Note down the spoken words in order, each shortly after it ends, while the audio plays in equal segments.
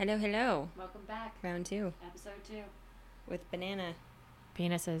Hello, hello. Welcome back. Round 2 Episode 2. with banana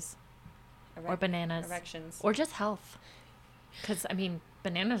Penises. Or bananas. erections. Or just health. Because,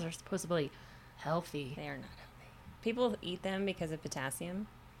 bananas are supposedly healthy. They are not healthy. People eat them because of potassium,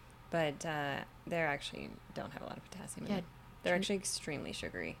 but they actually don't have a lot of potassium in them. They're actually extremely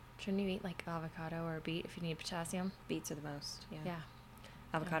sugary. Shouldn't you eat like avocado or beet if you need potassium? Beets are the most, yeah.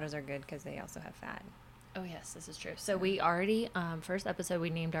 Yeah. Avocados are good because they also have fat. Oh, yes, this is true. So we already, first episode, we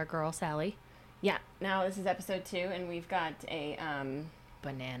named our girl Sally. Yeah, now this is episode 2, and we've got a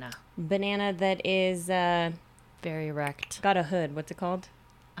Banana that is very erect. got a hood. What's it called?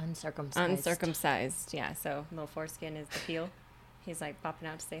 Uncircumcised. Yeah, so little foreskin is the peel. He's like popping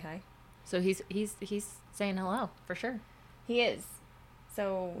out to say hi. So he's saying hello, for sure. He is.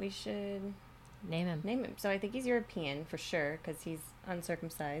 So we should Name him. So I think he's European for sure because he's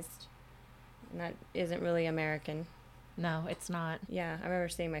uncircumcised. And that isn't really American. No, it's not. Yeah, I remember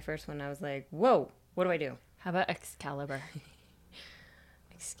seeing my first one. I was like, whoa, what do I do? How about Excalibur?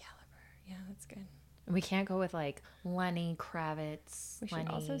 Excalibur. Yeah, that's good. We can't go with like Lenny Kravitz. We should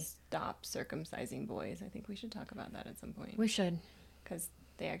also stop circumcising boys. I think we should talk about that at some point. We should. Because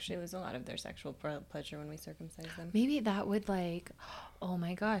they actually lose a lot of their sexual pleasure when we circumcise them. Maybe that would oh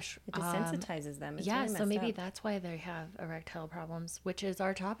my gosh. It desensitizes them. It's yeah, really so maybe up. that's why they have erectile problems, which is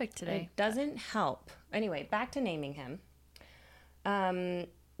our topic today. It doesn't help. Anyway, back to naming him.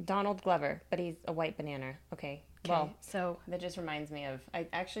 Donald Glover, but he's a white banana. Okay. Well, so that just reminds me of, I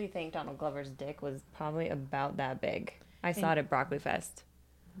actually think Donald Glover's dick was probably about that big. I saw it at Broccoli Fest.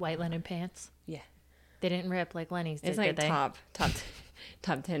 White linen pants. Yeah. They didn't rip like Lenny's did, It's like did they? top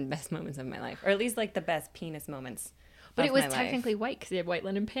 10 best moments of my life. Or at least like the best penis moments. But it was technically white because he had white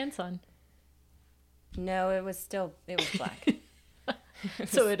linen pants on. No, it was black.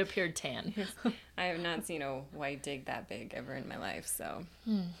 So it appeared tan. I have not seen a white dick that big ever in my life, so.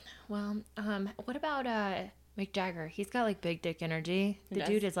 Well, what about Mick Jagger? He's got like big dick energy. The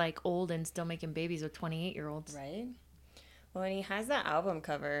dude is like old and still making babies with 28-year-olds. Right? Well, and he has that album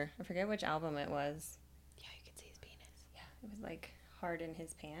cover. I forget which album it was. Yeah, you can see his penis. Yeah, it was like hard in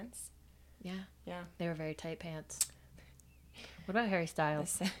his pants. Yeah. Yeah. They were very tight pants. What about Harry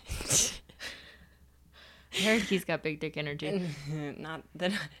Styles? I heard he's got big dick energy. Not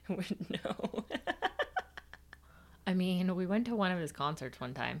that I would know. We went to one of his concerts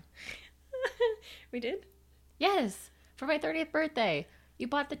one time. We did? Yes, for my 30th birthday. You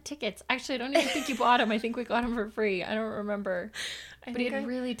bought the tickets. Actually, I don't even think you bought them. I think we got them for free. I don't remember. But he had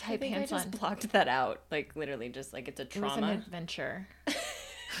really tight pants on. I just blocked that out. Like, literally, just like it's a trauma. It was an adventure.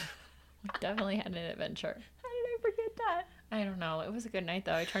 We definitely had an adventure. How did I forget that? I don't know. It was a good night,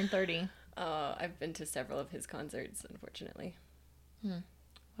 though. I turned 30. I've been to several of his concerts, unfortunately.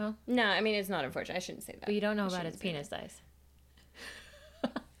 Well, no, it's not unfortunate. I shouldn't say that. But you don't know about his penis size.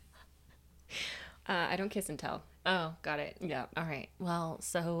 I don't kiss and tell. Oh, got it. Yeah. All right. Well,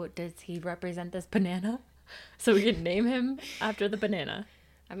 so does he represent this banana? So we can name him after the banana.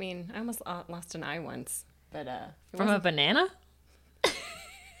 I almost lost an eye once, but from a banana?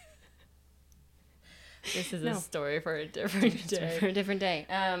 This is a story for a different day. For a different day.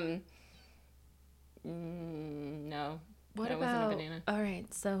 No. What about? Wasn't a banana. All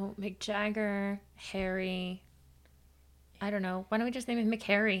right. So Mick Jagger, Harry. I don't know. Why don't we just name him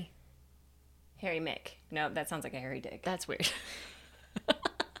McHarry? Harry Mick. No, that sounds like a hairy dick. That's weird.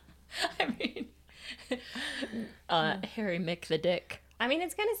 Harry Mick the dick.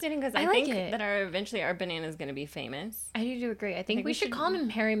 It's kind of sitting because I think that eventually our banana is going to be famous. I do agree. I think we should call him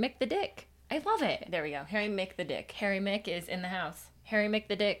Harry Mick the dick. I love it. There we go. Harry Mick the dick. Harry Mick is in the house. Harry Mick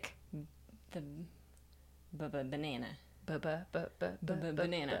the dick. The banana.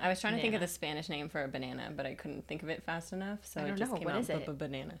 Banana. I was trying to think of the Spanish name for a banana, but I couldn't think of it fast enough, so it just came out Bubba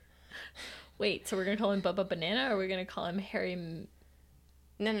Banana. Wait, so we're gonna call him Bubba Banana, or we're gonna call him Harry?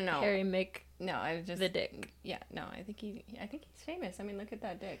 No. Harry Mick. No, I just the dick. Yeah, no, I think he's famous. Look at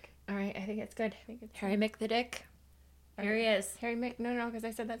that dick. All right, I think it's good. Harry Mick the dick. Here he is. Harry Mick. No, because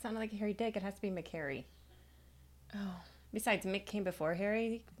I said that sounded like a hairy dick. It has to be McHarry. Oh. Besides, Mick came before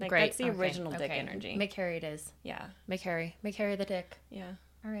Harry. Great. That's the original dick energy. McHarry it is. Yeah. McHarry the dick. Yeah.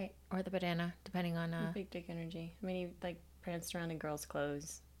 All right, or the banana, depending on. Big dick energy. He pranced around in girls'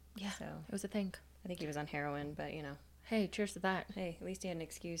 clothes. Yeah. So it was a thing. I think he was on heroin, but Hey, cheers to that. Hey, at least he had an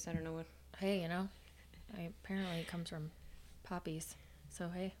excuse. I don't know what. Hey, apparently it comes from poppies. So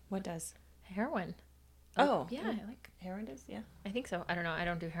hey. What does? Heroin. Oh. Yeah, I like heroin does? Yeah. I think so. I don't know. I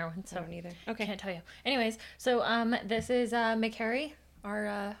don't do heroin, so I don't either. Okay. Can't tell you. Anyways, so this is McHarry,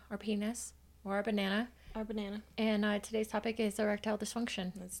 our penis, or our banana. Our banana. And today's topic is erectile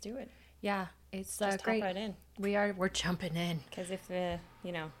dysfunction. Let's do it. Yeah, it's Just great. hop right in. We're jumping in. Because if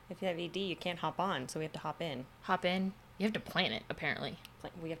you know, if you have ED, you can't hop on, so we have to hop in. Hop in. You have to plan it, apparently.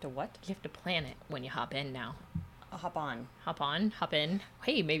 We have to what? You have to plan it when you hop in now. Hop on. Hop on, hop in.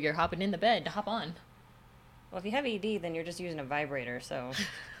 Hey, maybe you're hopping in the bed to hop on. Well, if you have ED, then you're just using a vibrator, so...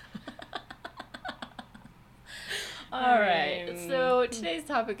 All right. So today's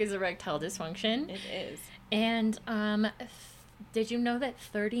topic is erectile dysfunction. It is. And did you know that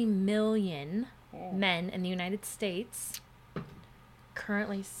 30 million men in the United States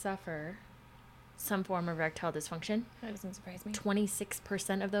currently suffer some form of erectile dysfunction? That doesn't surprise me.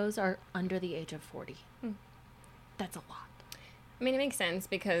 26% of those are under the age of 40. That's a lot. I mean, it makes sense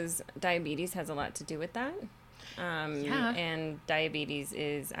because diabetes has a lot to do with that. Yeah. And diabetes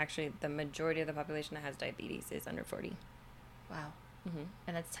is actually the majority of the population that has diabetes is under 40. Wow. Mm-hmm.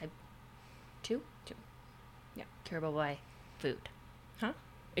 And that's type 2? 2. Yeah. Curable by food. Huh?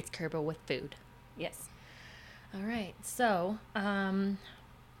 It's curable with food. Yes. All right. So,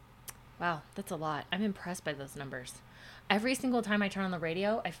 wow, that's a lot. I'm impressed by those numbers. Every single time I turn on the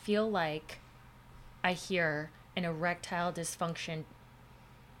radio, I feel like I hear an erectile dysfunction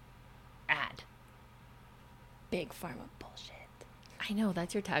ad. Big pharma bullshit. I know,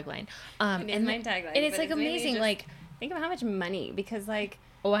 that's your tagline. It is my tagline. And it's like amazing. Like, think of how much money, because like...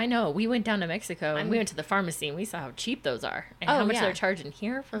 Oh, I know. We went down to Mexico and we went to the pharmacy and we saw how cheap those are. And how much they're charging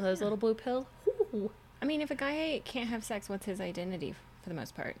here for those little blue pills. Ooh. I mean, if a guy can't have sex, what's his identity for the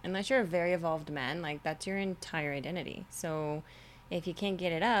most part? Unless you're a very evolved man, like that's your entire identity. So if you can't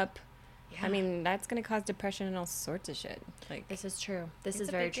get it up, I mean, that's going to cause depression and all sorts of shit. Like, this is true. This is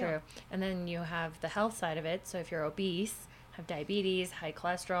very true. And then you have the health side of it. So if you're obese, have diabetes, high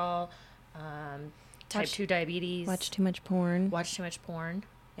cholesterol, type 2 diabetes. Watch too much porn.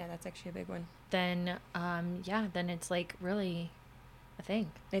 Yeah, that's actually a big one. Then, then it's like really a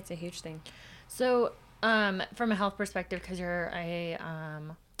thing. It's a huge thing. So, from a health perspective, because you're a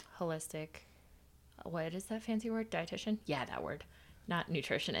holistic, what is that fancy word? Dietitian? Yeah, that word. Not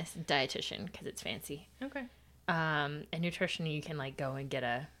nutritionist, dietitian, because it's fancy. Okay. And nutrition, you can like go and get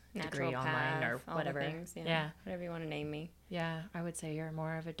a degree online or whatever. Things, yeah. Whatever you want to name me. Yeah, I would say you're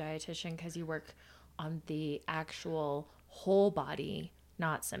more of a dietitian because you work on the actual whole body,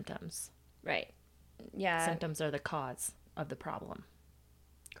 not symptoms. Right. Yeah. Symptoms are the cause of the problem.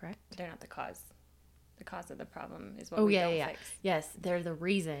 Correct? They're not the cause. The cause of the problem is what we don't fix. Yes, they're the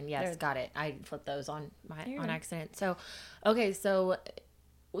reason. Yes, got it. I flipped those on accident. So, okay, so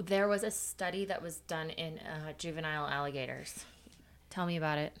there was a study that was done in juvenile alligators. Tell me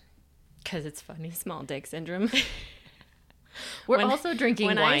about it, because it's funny. Small dick syndrome. We're also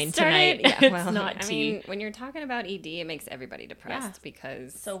drinking wine tonight. Yeah, well, it's not tea. I mean, when you're talking about ED, it makes everybody depressed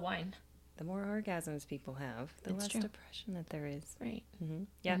because... So wine. The more orgasms people have, the less depression that there is. Right. Mm-hmm.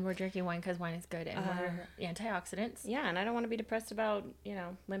 Yeah. And we're drinking wine because wine is good and we're antioxidants. Yeah, and I don't want to be depressed about,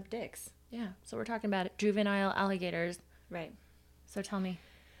 limp dicks. Yeah. So we're talking about juvenile alligators. Right. So tell me.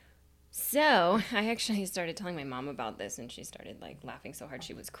 So I actually started telling my mom about this and she started like laughing so hard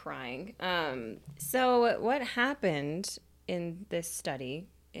she was crying. So what happened in this study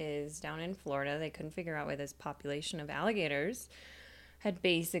is down in Florida, they couldn't figure out why this population of alligators had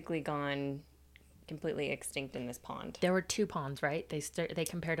basically gone completely extinct in this pond. There were 2 ponds, right? They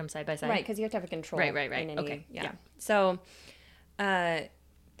compared them side by side. Right, because you have to have a control. Right. Okay. Yeah. So they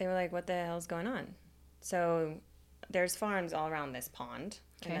were like, what the hell's going on? So there's farms all around this pond.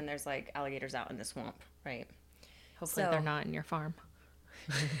 Okay. And then there's like alligators out in the swamp, right? Hopefully they're not in your farm.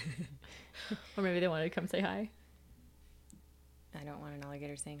 Or maybe they wanted to come say hi. I don't want an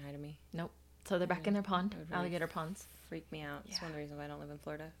alligator saying hi to me. Nope. So they're back in their pond. Really alligator ponds. Freak me out. It's one of the reasons why I don't live in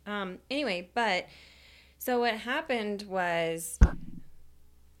Florida. Anyway, but so what happened was,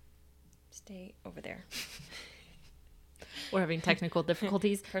 stay over there. We're having technical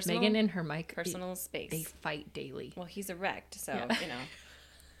difficulties. Megan and her mic. Personal space. They fight daily. Well, he's erect, so,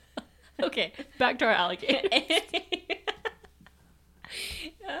 Okay, back to our alligator.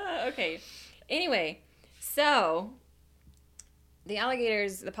 Okay. Anyway, so the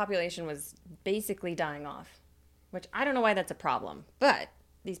alligators, the population was basically dying off, which I don't know why that's a problem, but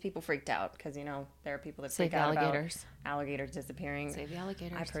these people freaked out because, there are people that freak out about alligators disappearing. Save the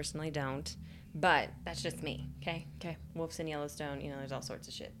alligators. I personally don't, but that's just me, okay? Okay. Wolves in Yellowstone, there's all sorts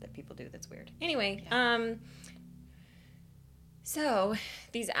of shit that people do that's weird. Anyway, so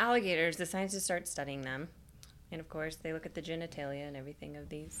these alligators, the scientists start studying them, and of course they look at the genitalia and everything of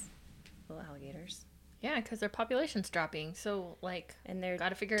these little alligators. Yeah, because their population's dropping, so, and they're got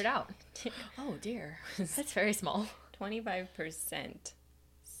to figure it out. Oh, dear. That's very small. 25%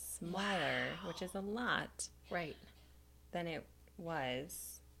 smaller, which is a lot. Right. Than it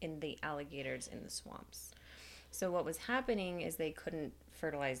was in the alligators in the swamps. So what was happening is they couldn't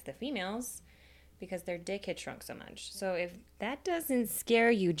fertilize the females because their dick had shrunk so much. So if that doesn't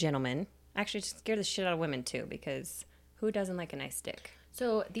scare you, gentlemen, actually it scare the shit out of women too, because who doesn't like a nice dick?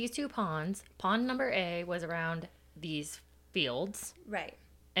 So these two ponds, pond number A was around these fields. Right.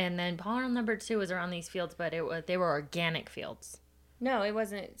 And then pond number 2 was around these fields, but they were organic fields. No, it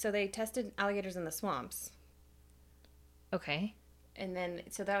wasn't. So they tested alligators in the swamps. Okay. And then,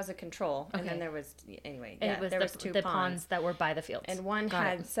 so that was a control. Okay. And then there was, anyway, yeah, there was two ponds that were by the fields. And one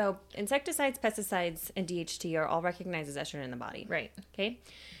had, so insecticides, pesticides, and DHT are all recognized as estrogen in the body. Right. Okay.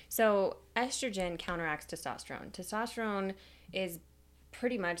 So estrogen counteracts testosterone. Testosterone is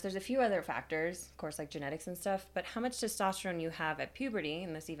pretty much, there's a few other factors, of course, like genetics and stuff, but how much testosterone you have at puberty,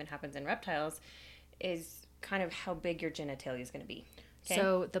 and this even happens in reptiles, is kind of how big your genitalia is going to be. Okay?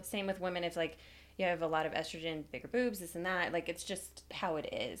 So the same with women, if like you have a lot of estrogen, bigger boobs, this and that, like it's just how it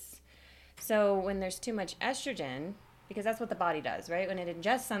is. So when there's too much estrogen, because that's what the body does, right? When it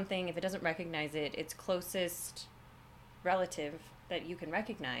ingests something, if it doesn't recognize it, its closest relative that you can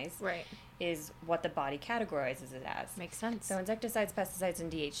recognize is what the body categorizes it as. Makes sense. So insecticides, pesticides,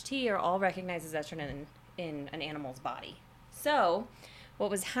 and DHT are all recognized as estrogen in an animal's body. So what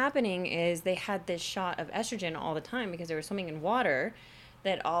was happening is they had this shot of estrogen all the time because they were swimming in water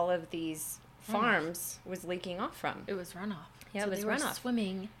that all of these farms was leaking off from. It was runoff. Yeah, so it was they runoff. Were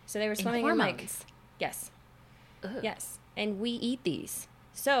swimming. So they were swimming in like, yes. Ugh. Yes. And we eat these.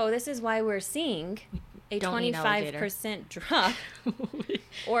 So this is why we're seeing a 25% drop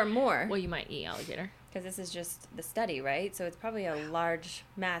or more. Well, you might eat alligator. Because this is just the study, right? So it's probably a large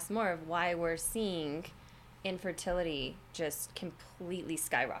mass more of why we're seeing infertility just completely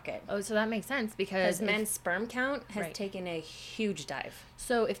skyrocket. Oh, so that makes sense because men's sperm count has taken a huge dive.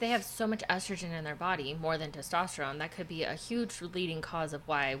 So if they have so much estrogen in their body, more than testosterone, that could be a huge leading cause of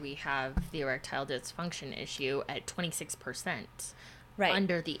why we have the erectile dysfunction issue at 26%. Right.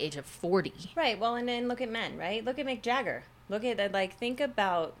 Under the age of 40. Right. Well, and then look at men, right? Look at Mick Jagger. Look at, like, think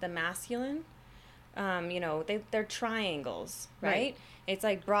about the masculine. You know, they're triangles, right? It's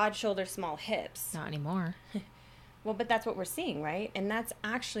like broad shoulder, small hips. Not anymore. Well, but that's what we're seeing, right? And that's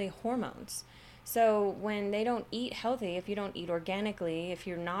actually hormones. So when they don't eat healthy, if you don't eat organically, if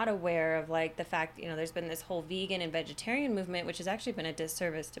you're not aware of like the fact, you know, there's been this whole vegan and vegetarian movement, which has actually been a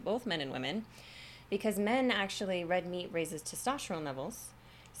disservice to both men and women, because men actually, red meat raises testosterone levels.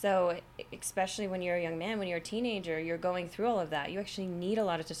 So especially when you're a young man, when you're a teenager, you're going through all of that. You actually need a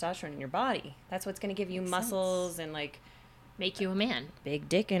lot of testosterone in your body. That's what's going to give you muscles and like make you a man. Big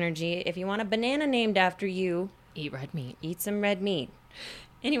dick energy. If you want a banana named after you, eat red meat. Eat some red meat.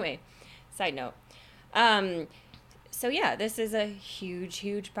 Anyway, side note. So yeah, this is a huge,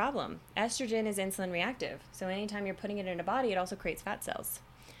 huge problem. Estrogen is insulin reactive. So anytime you're putting it in a body, it also creates fat cells.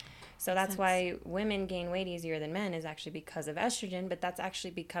 So that's why women gain weight easier than men is actually because of estrogen, but that's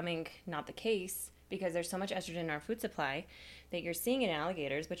actually becoming not the case because there's so much estrogen in our food supply that you're seeing it in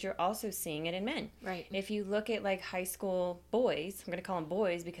alligators, but you're also seeing it in men. Right. If you look at like high school boys, I'm going to call them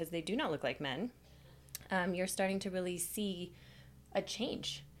boys because they do not look like men, you're starting to really see a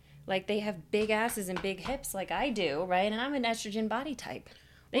change. Like they have big asses and big hips like I do, right? And I'm an estrogen body type.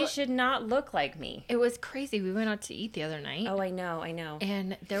 They should not look like me. It was crazy. We went out to eat the other night. Oh, I know.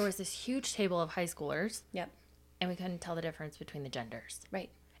 And there was this huge table of high schoolers. Yep. And we couldn't tell the difference between the genders. Right.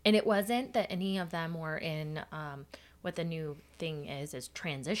 And it wasn't that any of them were in what the new thing is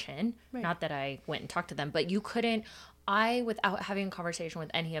transition. Right. Not that I went and talked to them, but you couldn't, without having a conversation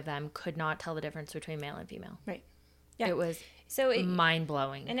with any of them, could not tell the difference between male and female. Right. Yeah. It was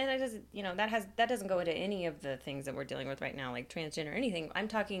mind-blowing. And it doesn't, you know, that doesn't go into any of the things that we're dealing with right now, like transgender or anything. I'm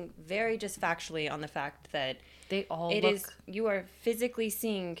talking very just factually on the fact that they all you are physically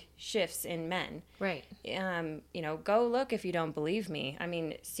seeing shifts in men. Right. You know, go look if you don't believe me. I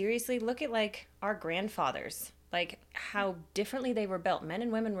mean, seriously, look at like our grandfathers, like how differently they were built. Men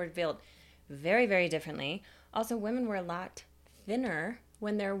and women were built very, very differently. Also, women were a lot thinner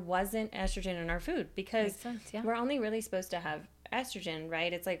when there wasn't estrogen in our food because we're only really supposed to have estrogen,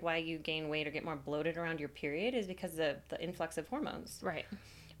 right? It's like why you gain weight or get more bloated around your period is because of the influx of hormones. Right.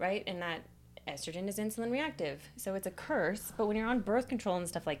 Right? And that estrogen is insulin reactive. So it's a curse. But when you're on birth control and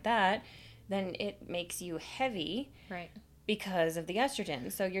stuff like that, then it makes you heavy. Right. Because of the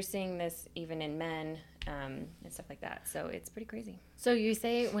estrogen. So you're seeing this even in men and stuff like that. So it's pretty crazy. So when you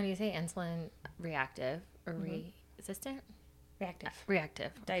say insulin reactive or resistant?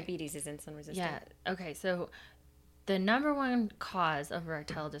 Reactive. Okay. Diabetes is insulin resistant. Yeah. Okay. So the number one cause of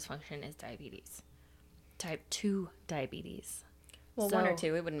erectile dysfunction is diabetes. Type 2 diabetes. Well, 1 or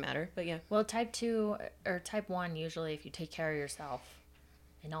 2, it wouldn't matter, but yeah. Well, type 2 or type 1, usually if you take care of yourself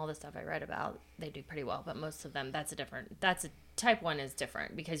and all the stuff I read about, they do pretty well. But most of them, that's a type 1 is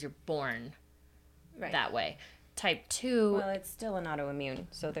different because you're born Right. that way. Type 2... Well, it's still an autoimmune,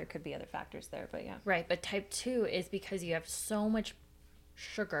 so there could be other factors there, but yeah. Right, but type 2 is because you have so much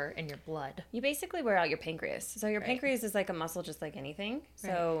sugar in your blood. You basically wear out your pancreas. So your pancreas is like a muscle just like anything.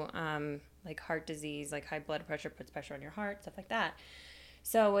 So like heart disease, like high blood pressure puts pressure on your heart, stuff like that.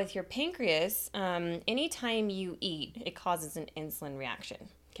 So with your pancreas, anytime you eat, it causes an insulin reaction,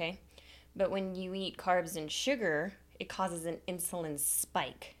 okay? But when you eat carbs and sugar, it causes an insulin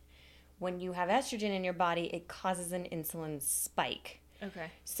spike. When you have estrogen in your body, it causes an insulin spike. Okay.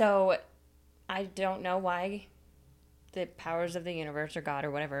 So I don't know why the powers of the universe or God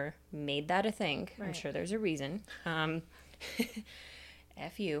or whatever made that a thing. Right. I'm sure there's a reason.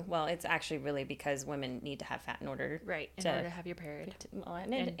 F you. Well, it's actually really because women need to have fat in order in order to have your period.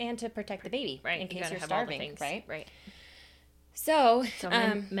 And to protect the baby. Right. In case you're starving. Right. Right. So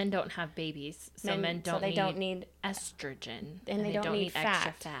men don't have babies. So men don't need estrogen. And they don't need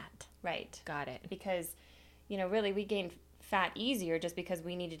extra fat. Right. Got it. Because, really we gained fat easier just because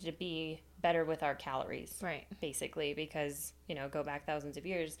we needed to be better with our calories. Right. Basically, because, go back thousands of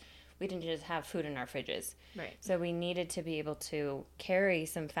years, we didn't just have food in our fridges. Right. So we needed to be able to carry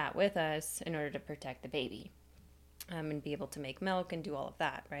some fat with us in order to protect the baby. And be able to make milk and do all of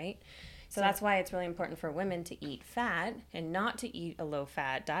that, right? So that's why it's really important for women to eat fat and not to eat a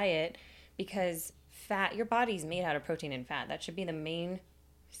low-fat diet, because fat, your body's made out of protein and fat. That should be the main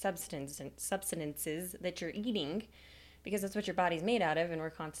substances that you're eating, because that's what your body's made out of, and we're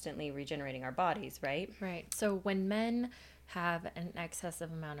constantly regenerating our bodies, right? Right. So when men have an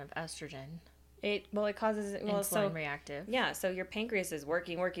excessive amount of estrogen, it causes insulin reactive. Yeah, so your pancreas is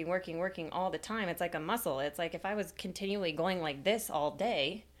working all the time. It's like a muscle. It's like if I was continually going like this all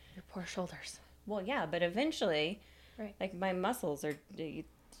day, your poor shoulders. Well, yeah, but eventually, right, like my muscles are,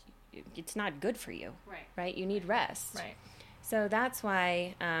 it's not good for you. Right. Right? You need rest. Right. So that's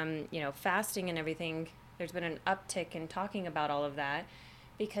why, fasting and everything, there's been an uptick in talking about all of that,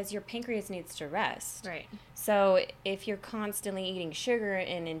 because your pancreas needs to rest. Right. So if you're constantly eating sugar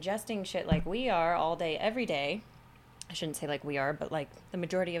and ingesting shit like we are all day, every day, I shouldn't say like we are, but like the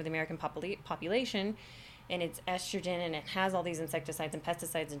majority of the American population, and it's estrogen and it has all these insecticides and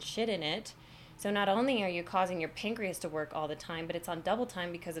pesticides and shit in it. So not only are you causing your pancreas to work all the time, but it's on double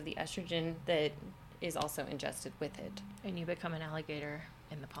time because of the estrogen that is also ingested with it. And you become an alligator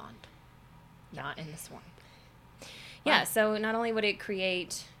in the pond, not in the swamp. Yeah, so not only would it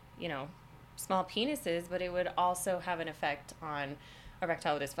create, small penises, but it would also have an effect on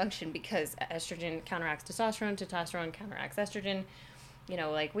erectile dysfunction, because estrogen counteracts testosterone counteracts estrogen.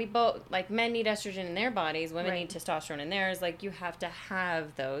 We both, men need estrogen in their bodies, women need testosterone in theirs. Like, you have to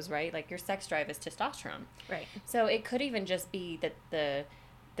have those, right? Like, your sex drive is testosterone. Right. So it could even just be that the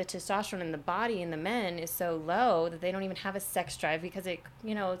testosterone in the body in the men is so low that they don't even have a sex drive, because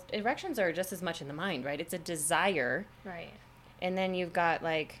erections are just as much in the mind, right? It's a desire. Right. And then you've got,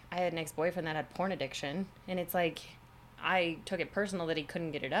 I had an ex-boyfriend that had porn addiction, and it's like, I took it personal that he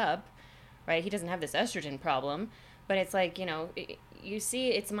couldn't get it up, right? He doesn't have this estrogen problem, but it's like, you see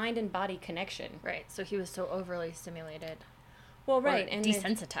it's mind and body connection. Right. So he was so overly stimulated. Well, right. And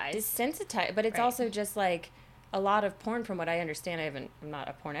desensitized. But it's also just like a lot of porn, from what I understand. I'm not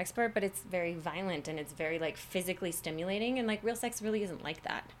a porn expert, but it's very violent and it's very physically stimulating, and real sex really isn't like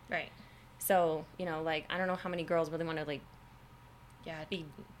that. Right. So, I don't know how many girls really want to be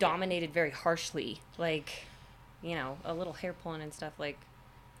dominated very harshly. A little hair pulling and stuff,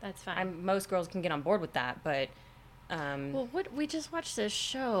 that's fine. Most girls can get on board with that, but well, we just watched this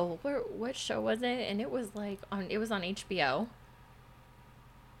show. What show was it? And it was on HBO.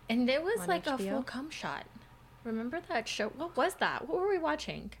 And it was a full cum shot. Remember that show? What was that? What were we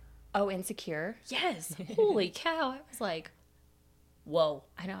watching? Oh, Insecure. Yes. Holy cow! I was like, whoa.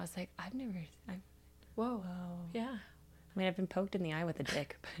 I know. I was like, whoa. Yeah. I've been poked in the eye with a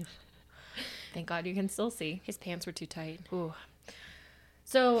dick, but thank God you can still see. His pants were too tight. Ooh.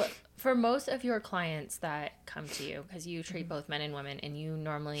 So for most of your clients that come to you, because you treat both men and women, and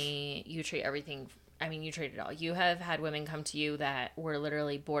you treat everything, you treat it all. You have had women come to you that were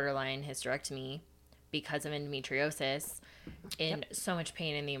literally borderline hysterectomy because of endometriosis, in so much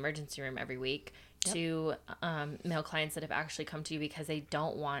pain in the emergency room every week, to male clients that have actually come to you because they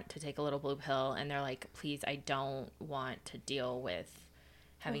don't want to take a little blue pill, and they're like, please, I don't want to deal with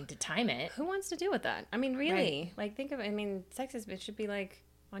having to time it. Who wants to deal with that? Really. Right. Think of it. Sex it should be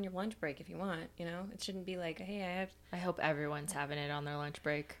on your lunch break if you want, It shouldn't be hey, I hope everyone's having it on their lunch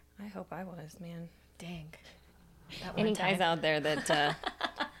break. I hope I was, man. Dang. Any guys out there that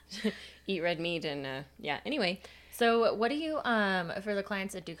eat red meat and, anyway. So what do you, for the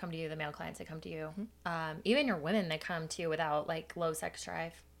clients that do come to you, the male clients that come to you, even your women that come to you without like low sex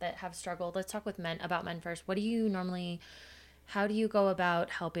drive that have struggled, let's talk with men about men first. What do you normally, how do you go about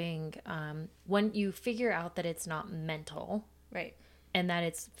helping, when you figure out that it's not mental, Right. and that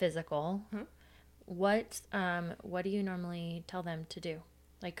it's physical, what do you normally tell them to do?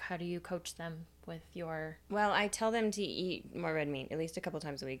 Like, how do you coach them with your... Well, I tell them to eat more red meat, at least a couple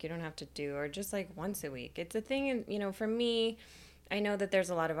times a week. You don't have to do, or just like once a week. It's a thing, and, you know, for me, I know that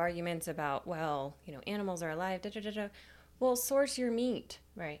there's a lot of arguments about, well, you know, animals are alive, da da da da. Well, source your meat.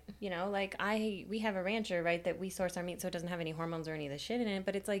 Right. You know, like we have a rancher, right, that we source our meat so it doesn't have any hormones or any of the shit in it,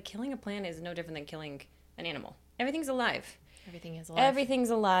 but it's like killing a plant is no different than killing an animal. Everything's alive. Everything is alive. Everything's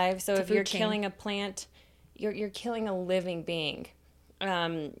alive. So It's a if you're food chain. killing a plant, you're killing a living being.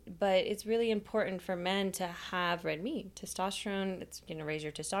 But it's really important for men to have red meat. Testosterone, it's going to raise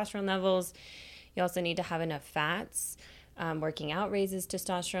your testosterone levels. You also need to have enough fats. Working out raises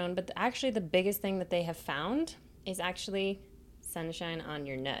testosterone. But actually the biggest thing that they have found is actually sunshine on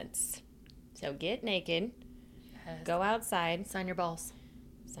your nuts. So get naked, go outside. Sun your balls.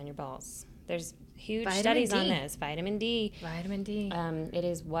 Sun your balls. There's huge Vitamin studies D. on this. Vitamin D. Vitamin D. It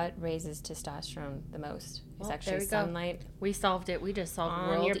is what raises testosterone the most. It's Well, actually there we go. sunlight We solved it. We just solved on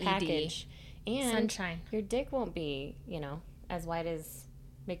world your ED. package. And Sunshine. your dick won't be, you know, as white as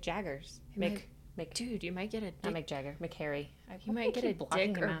Mick Jagger's. Mick, Dude, you might get a not dick. Mick Jagger, Mick Harry. You might get a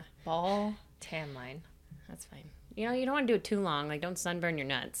dick or ball tan line. That's fine. You know, you don't want to do it too long. Like, don't sunburn your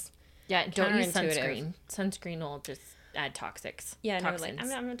nuts. Yeah, don't use Counterintuitive. sunscreen. Sunscreen will just add toxics. Yeah, no, toxins.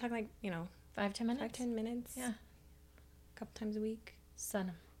 like, I'm not talking like, you know, 5-10 minutes. 5-10 minutes. Yeah. A couple times a week, Sun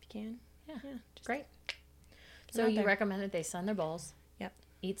them. if you can. Yeah. Just Great. get So out you there. recommend that they sun their balls. Yep.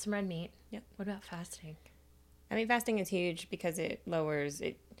 Eat some red meat. Yep. What about fasting? I mean, fasting is huge because it lowers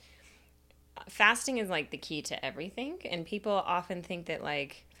it. Fasting is like the key to everything, and people often think that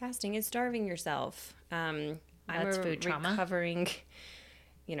like fasting is starving yourself. I'm That's a food trauma. recovering,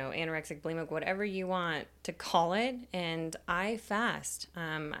 you know, anorexic, bulimic, whatever you want to call it, and I fast.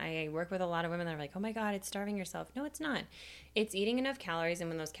 I work with a lot of women that are like, "Oh my God, it's starving yourself." No, it's not. It's eating enough calories, and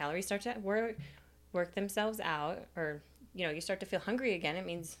when those calories start to work themselves out, or you know, you start to feel hungry again, it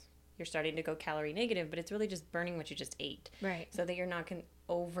means you're starting to go calorie negative, but it's really just burning what you just ate. Right. So that you're not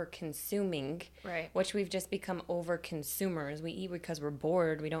over consuming. Right. Which we've just become over consumers. We eat because we're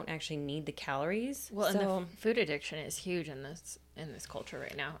bored. We don't actually need the calories. Well, and the food addiction is huge in this culture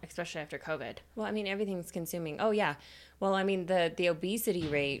right now, especially after COVID. Well, I mean, everything's consuming. Oh yeah. Well, I mean, the obesity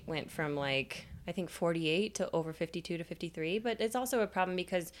rate went from like I think 48 to over 52 to 53, but it's also a problem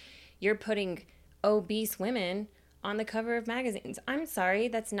because you're putting obese women on the cover of magazines. I'm sorry,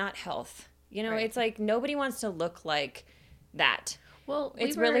 that's not health. You know, Right. it's like nobody wants to look like that. Well,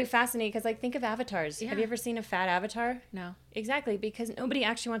 It's really fascinating because, like, think of avatars. Yeah. Have you ever seen a fat avatar? No. Exactly, because nobody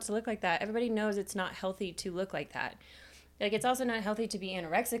actually wants to look like that. Everybody knows it's not healthy to look like that. Like, it's also not healthy to be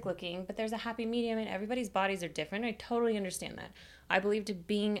anorexic looking, but there's a happy medium, and everybody's bodies are different. I totally understand that. I believe to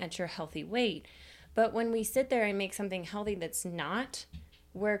being at your healthy weight. But when we sit there and make something healthy that's not,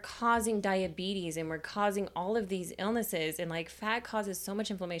 we're causing diabetes and we're causing all of these illnesses. And, like, fat causes so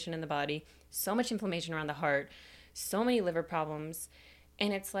much inflammation in the body, so much inflammation around the heart, so many liver problems.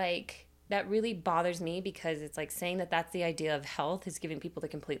 And it's like, that really bothers me because it's like saying that that's the idea of health is giving people the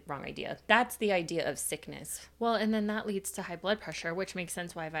complete wrong idea. That's the idea of sickness. Well, and then that leads to high blood pressure, which makes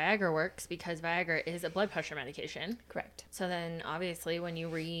sense why Viagra works, because Viagra is a blood pressure medication. Correct. So then obviously when you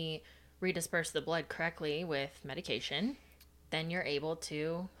redisperse the blood correctly with medication, then you're able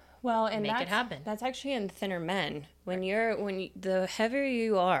to make it happen. That's actually in thinner men. The heavier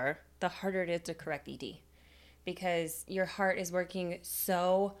you are, the harder it is to correct ED. Because your heart is working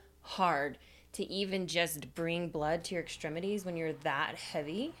so hard to even just bring blood to your extremities when you're that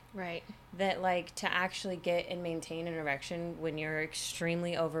heavy. Right. That, like, to actually get and maintain an erection when you're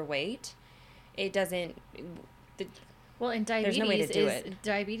extremely overweight, it doesn't... Well, and There's no way to do it.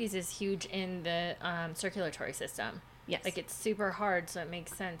 Diabetes is huge in the circulatory system. Yes. Like, it's super hard, so it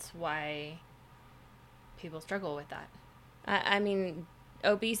makes sense why people struggle with that. I mean,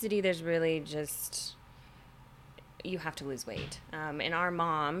 obesity, there's really just... You have to lose weight. And our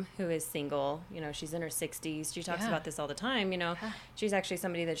mom, who is single, you know, she's in her 60s. She talks about this all the time, you know. She's actually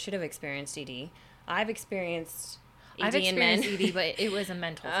somebody that should have experienced ED. I've experienced ED in men. ED, but it was a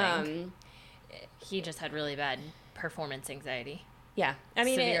mental thing. He just had really bad performance anxiety. Yeah. I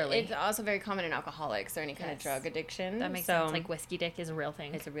mean, Severely. it's also very common in alcoholics or any kind of drug addiction. That makes sense. Like, whiskey dick is a real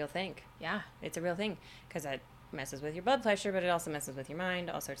thing. It's a real thing. Yeah. It's a real thing. Because that messes with your blood pressure, but it also messes with your mind,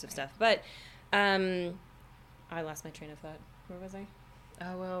 all sorts of stuff. But, I lost my train of thought. Where was I?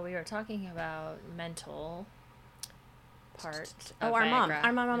 Oh, well, we were talking about mental. part Oh, of our mom. Viagra.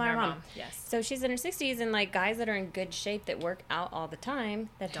 Our mom. Yes. So she's in her 60s, and like guys that are in good shape that work out all the time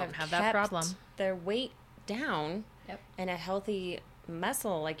that Don't have kept that problem. their weight down and a healthy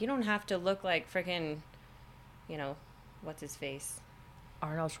muscle. Like you don't have to look like freaking, you know, what's his face?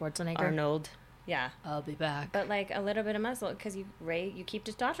 Arnold Schwarzenegger. Arnold. Yeah. I'll be back. But like a little bit of muscle because you keep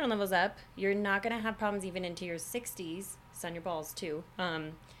testosterone levels up. You're not going to have problems even into your 60s. Sun your balls too.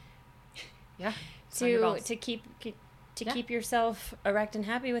 Yeah. To keep yourself erect and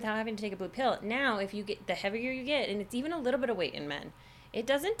happy without having to take a blue pill. Now, if you get the heavier you get, and it's even a little bit of weight in men, it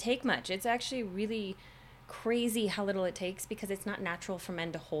doesn't take much. It's actually really crazy how little it takes because it's not natural for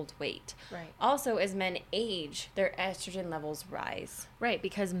men to hold weight. Right. Also, as men age, their estrogen levels rise. Right,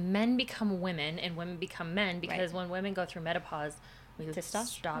 because men become women and women become men because when women go through menopause, we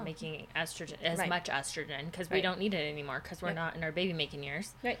stop making estrogen much estrogen because we don't need it anymore because we're not in our baby making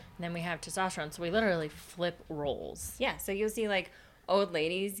years. Right. And then we have testosterone, so we literally flip roles. Yeah, so you'll see like old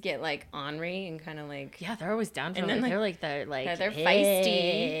ladies get like ornery and kind of like they're always down for then, they're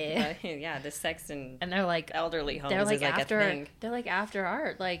feisty. But, the sex and they're like elderly homes they're like is like after a thing. They're like after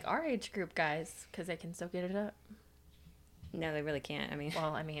our age group guys because they can still get it up. No, they really can't.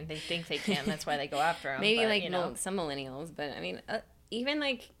 I mean, they think they can. That's why they go after them. Maybe some millennials, but I mean, even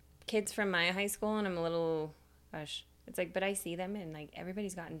like kids from my high school, and I'm a little, gosh, it's like, but I see them and like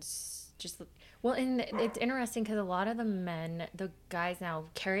everybody's gotten just. Well, and it's interesting because a lot of the guys now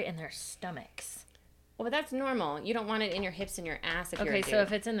carry it in their stomachs. Well, but that's normal. You don't want it in your hips and your ass. If you're a dude. So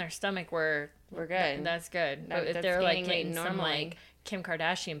if it's in their stomach, we're good. That's good. But if they're like getting some like Kim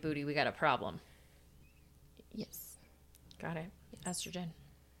Kardashian booty, we got a problem. Yes. Got it. Estrogen.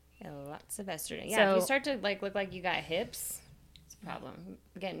 Yeah, lots of estrogen. Yeah, so, if you start to like look like you got hips, it's a problem.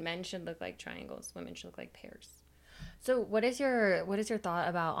 Again, men should look like triangles. Women should look like pairs. So what is your thought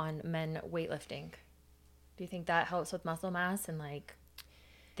about on men weightlifting? Do you think that helps with muscle mass and like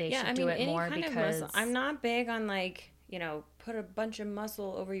they should do it more because I'm not big on like, put a bunch of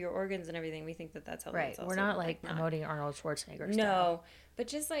muscle over your organs and everything. We think that that's healthy. Right. We're not like promoting Arnold Schwarzenegger stuff. No, but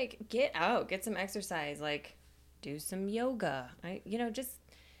just like get out, get some exercise, like do some yoga.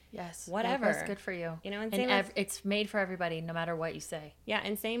 Yes, whatever. That's good for you. And it's made for everybody, no matter what you say. Yeah,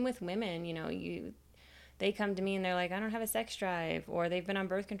 and same with women. They come to me and they're like, I don't have a sex drive, or they've been on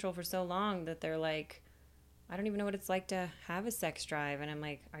birth control for so long that they're like, I don't even know what it's like to have a sex drive. And I'm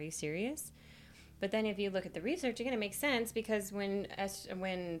like, are you serious? But then if you look at the research, again, it makes sense because when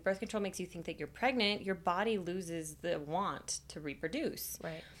birth control makes you think that you're pregnant, your body loses the want to reproduce.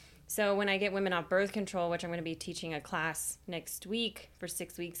 Right. So when I get women off birth control, which I'm going to be teaching a class next week for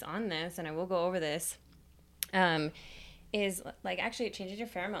 6 weeks on this, and I will go over this, is like actually it changes your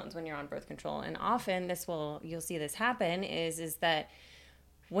pheromones when you're on birth control. And often you'll see this happen is that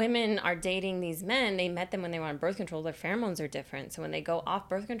women are dating these men. They met them when they were on birth control. Their pheromones are different. So when they go off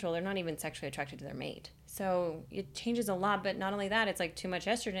birth control, they're not even sexually attracted to their mate. So it changes a lot. But not only that, it's like too much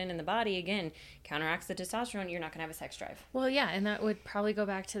estrogen in the body, again, counteracts the testosterone. You're not going to have a sex drive. Well, yeah. And that would probably go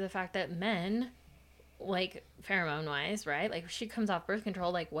back to the fact that men, like pheromone wise, right? Like if she comes off birth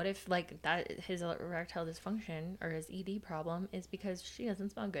control, like what if like that his erectile dysfunction or his ED problem is because she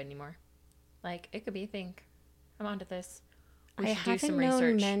doesn't smell good anymore? Like it could be a thing. I'm onto this. I haven't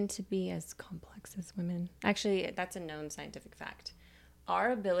known men to be as complex as women. Actually, that's a known scientific fact.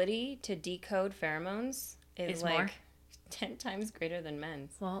 Our ability to decode pheromones is like more? 10 times greater than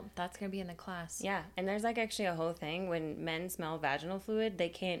men's. Well, that's going to be in the class. Yeah, and there's like actually a whole thing when men smell vaginal fluid, they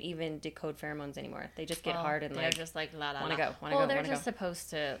can't even decode pheromones anymore. They just get hard and they're just like la la la. Wanna go. They're just supposed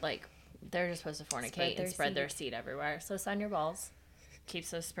to fornicate and spread their seed everywhere. So sun your balls,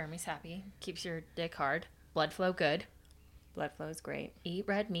 keeps those spermies happy, keeps your dick hard, blood flow good. Blood flow is great. Eat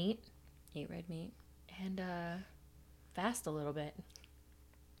red meat. And fast a little bit.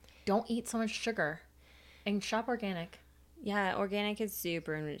 Don't eat so much sugar. And shop organic. Yeah, organic is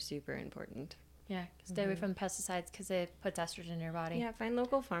super, super important. Yeah, stay away from pesticides because it puts estrogen in your body. Yeah, find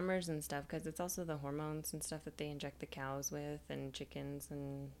local farmers and stuff because it's also the hormones and stuff that they inject the cows with and chickens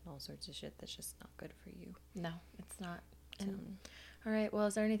and all sorts of shit that's just not good for you. No, it's not. All right, well,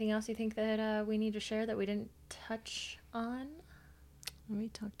 is there anything else you think that we need to share that we didn't touch on? We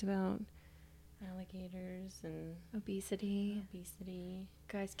talked about alligators and obesity.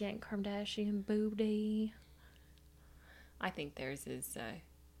 Guys getting Kardashian booty. I think theirs is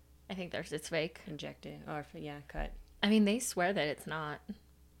it's fake. Injected. Or, cut. I mean, they swear that it's not.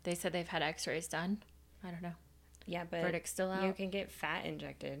 They said they've had x-rays done. I don't know. Yeah, but verdict's still out. You can get fat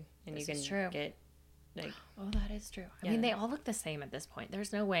injected. And you can get... oh, that is true. I mean, they all look the same at this point.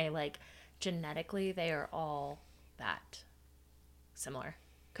 There's no way, like, genetically, they are all that similar.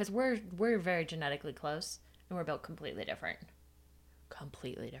 Because we're very genetically close. And we're built completely different.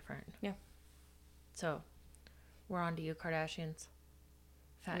 Completely different. Yeah. So, we're on to you, Kardashians.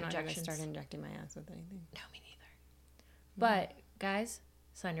 Fat I'm not injections. gonna start injecting my ass with anything. No, me neither. But, guys,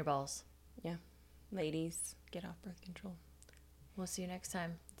 sign your balls. Yeah. Ladies, get off birth control. We'll see you next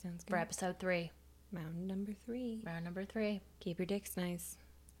time. Sounds good. For episode 3. Round number 3. Round number 3. Keep your dicks nice.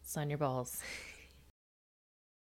 Sign your balls.